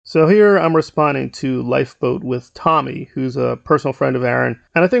So here I'm responding to Lifeboat with Tommy, who's a personal friend of Aaron,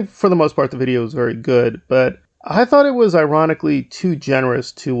 and I think for the most part the video is very good, but I thought it was ironically too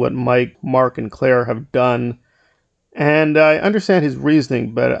generous to what Mike, Mark, and Claire have done, and I understand his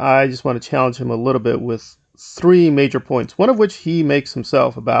reasoning, but I just want to challenge him a little bit with three major points, one of which he makes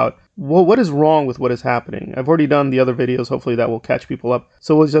himself about, well, what is wrong with what is happening? I've already done the other videos, hopefully that will catch people up,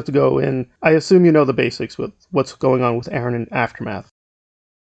 so we'll just have to go in. I assume you know the basics with what's going on with Aaron and Aftermath.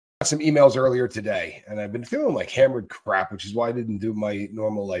 Some emails earlier today, and I've been feeling like hammered crap, which is why I didn't do my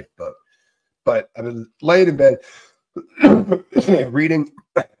normal Lifeboat. But I've been laying in bed reading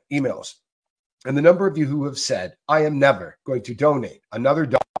emails. And the number of you who have said, I am never going to donate another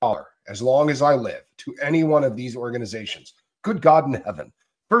dollar as long as I live to any one of these organizations. Good God in heaven.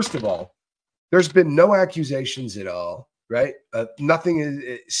 First of all, there's been no accusations at all, right? Nothing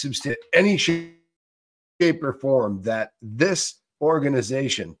is any shape or form that this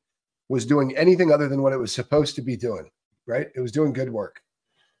organization was doing anything other than what it was supposed to be doing, right? It was doing good work.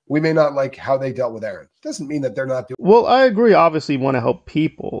 We may not like how they dealt with Aaron. Doesn't mean that they're not doing. Well, I agree. Obviously, want to help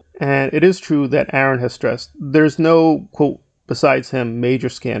people. And it is true that Aaron has stressed there's no, quote, besides him, major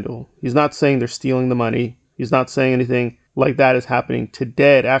scandal. He's not saying they're stealing the money. He's not saying anything like that is happening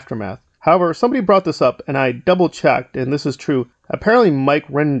today at Aftermath. However, somebody brought this up and I double checked, and this is true. Apparently, Mike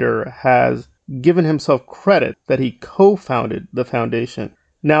Rinder has given himself credit that he co-founded the foundation.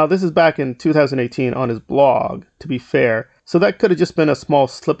 Now, this is back in 2018 on his blog, to be fair, so that could have just been a small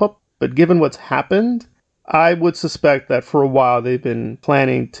slip-up, but given what's happened, I would suspect that for a while they've been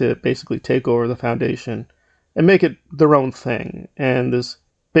planning to basically take over the foundation and make it their own thing. And this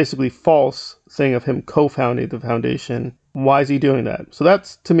basically false thing of him co-founding the foundation, why is he doing that? So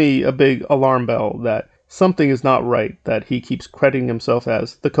that's, to me, a big alarm bell that something is not right, that he keeps crediting himself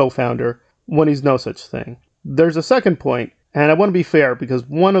as the co-founder when he's no such thing. There's a second point, and I want to be fair because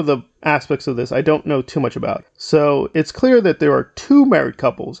one of the aspects of this I don't know too much about. So it's clear that there are two married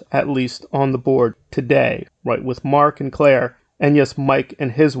couples, at least, on the board today, right, with Mark and Claire, and yes, Mike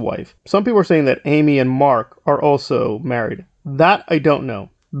and his wife. Some people are saying that Amy and Mark are also married. That I don't know.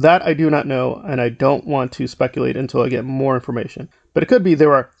 That I do not know, and I don't want to speculate until I get more information. But it could be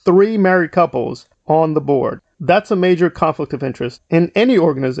there are three married couples on the board. That's a major conflict of interest in any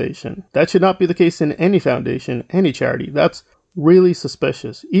organization. That should not be the case in any foundation, any charity. That's really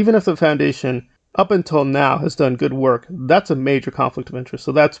suspicious. Even if the foundation up until now has done good work, that's a major conflict of interest.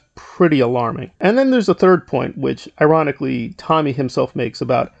 So that's pretty alarming. And then there's a third point, which ironically Tommy himself makes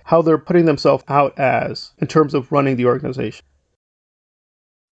about how they're putting themselves out as in terms of running the organization.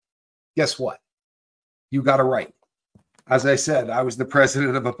 Guess what? You got it right. As I said, I was the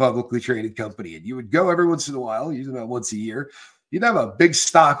president of a publicly traded company, and you would go every once in a while, usually about once a year, you'd have a big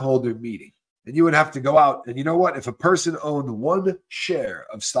stockholder meeting, and you would have to go out. And you know what? If a person owned one share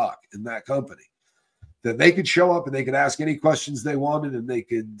of stock in that company, then they could show up and they could ask any questions they wanted, and they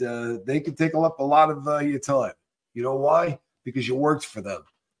could take up a lot of your time. You know why? Because you worked for them,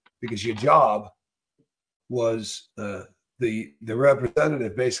 because your job was the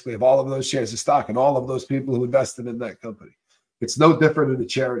representative basically of all of those shares of stock and all of those people who invested in that company. It's no different in a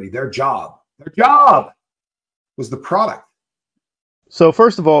charity. Their job was the product. So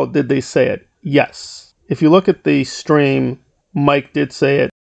first of all, did they say it? Yes. If you look at the stream, Mike did say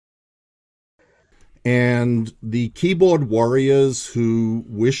it. And the keyboard warriors who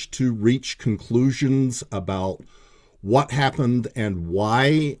wish to reach conclusions about what happened and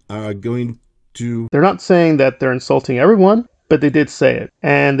why are going to... They're not saying that they're insulting everyone, but they did say it.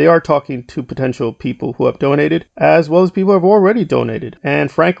 And they are talking to potential people who have donated, as well as people who have already donated. And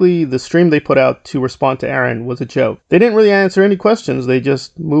frankly, the stream they put out to respond to Aaron was a joke. They didn't really answer any questions. They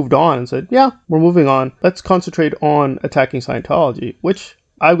just moved on and said, yeah, we're moving on. Let's concentrate on attacking Scientology, which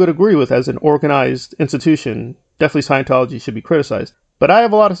I would agree with as an organized institution. Definitely Scientology should be criticized. But I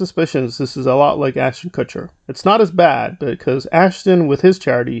have a lot of suspicions this is a lot like Ashton Kutcher. It's not as bad because Ashton, with his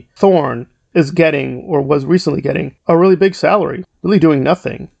charity, Thorn, is getting, or was recently getting, a really big salary, really doing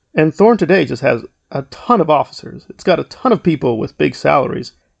nothing. And Thorn today just has a ton of officers. It's got a ton of people with big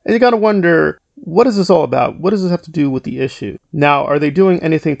salaries. And you gotta wonder, what is this all about? What does this have to do with the issue? Now, are they doing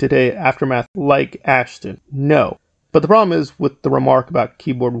anything today, Aftermath, like Ashton? No. But the problem is with the remark about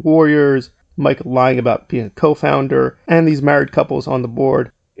keyboard warriors, Mike lying about being a co-founder, and these married couples on the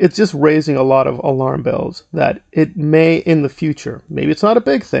board, it's just raising a lot of alarm bells that it may in the future, maybe it's not a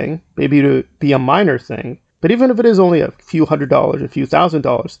big thing, maybe it'll be a minor thing, but even if it is only a few $100s, a few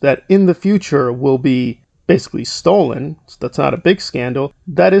 $1,000s, that in the future will be basically stolen, so that's not a big scandal,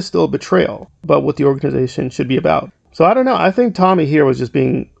 that is still betrayal, but what the organization should be about. So I don't know, I think Tommy here was just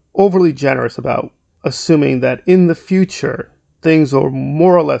being overly generous about assuming that in the future things will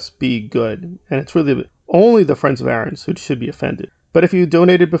more or less be good, and it's really only the friends of Aaron's who should be offended. But if you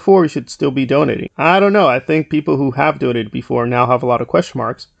donated before, you should still be donating. I don't know. I think people who have donated before now have a lot of question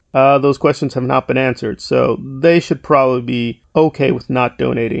marks. Those questions have not been answered, so they should probably be okay with not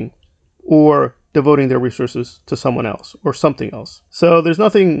donating or devoting their resources to someone else or something else. So there's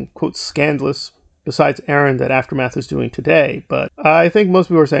nothing, quote, scandalous besides Aaron that Aftermath is doing today, but I think most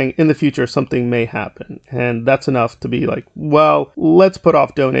people are saying in the future something may happen, and that's enough to be like, well, let's put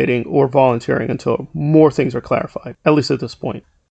off donating or volunteering until more things are clarified, at least at this point.